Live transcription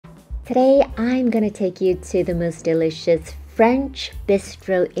Today, I'm gonna take you to the most delicious French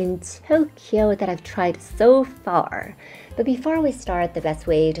bistro in Tokyo that I've tried so far. But before we start, the best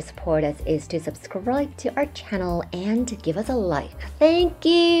way to support us is to subscribe to our channel and give us a like. Thank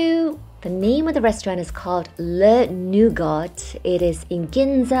you! The name of the restaurant is called Le Nougat. It is in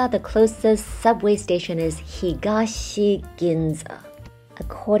Ginza. The closest subway station is Higashi Ginza.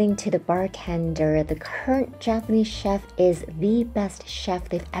 According to the bartender, the current Japanese chef is the best chef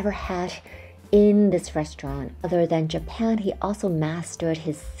they've ever had in this restaurant. Other than Japan, he also mastered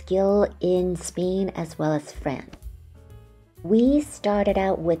his skill in Spain as well as France. We started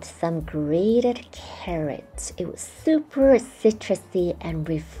out with some grated carrots. It was super citrusy and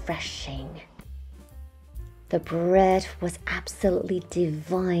refreshing. The bread was absolutely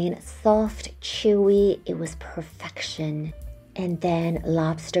divine, soft, chewy. It was perfection. And then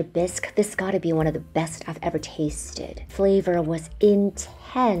lobster bisque. This gotta be one of the best I've ever tasted. Flavor was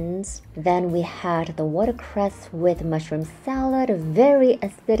intense. Then we had the watercress with mushroom salad, very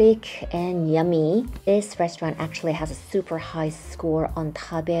acidic and yummy. This restaurant actually has a super high score on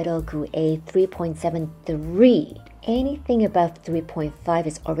Taberogu, a 3.73. Anything above 3.5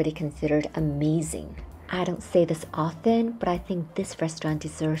 is already considered amazing. I don't say this often, but I think this restaurant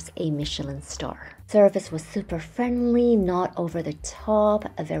deserves a Michelin star. Service was super friendly, not over the top,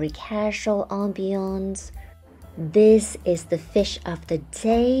 a very casual ambiance. This is the fish of the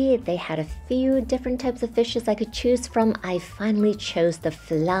day. They had a few different types of fishes I could choose from. I finally chose the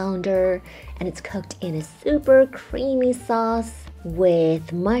flounder, and it's cooked in a super creamy sauce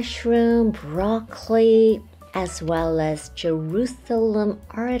with mushroom, broccoli, as well as Jerusalem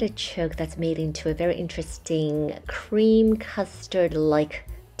artichoke that's made into a very interesting cream custard-like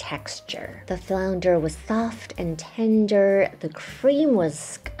texture. The flounder was soft and tender. The cream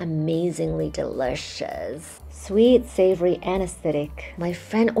was amazingly delicious. Sweet, savory, and acidic. My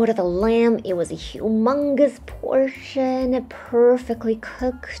friend ordered the lamb. It was a humongous portion, perfectly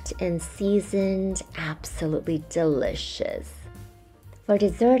cooked and seasoned, absolutely delicious. For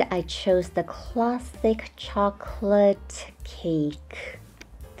dessert, I chose the classic chocolate cake.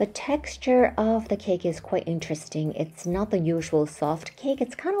 The texture of the cake is quite interesting. It's not the usual soft cake.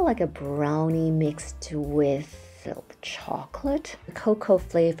 It's kind of like a brownie mixed with chocolate. The cocoa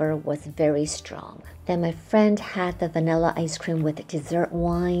flavor was very strong. Then my friend had the vanilla ice cream with dessert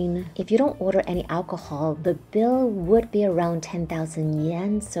wine. If you don't order any alcohol, the bill would be around 10,000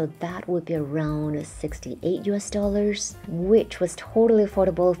 yen, so that would be around 68 US dollars, which was totally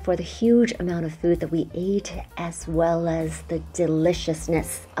affordable for the huge amount of food that we ate, as well as the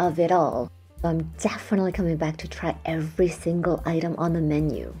deliciousness of it all. I'm definitely coming back to try every single item on the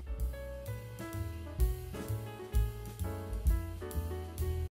menu.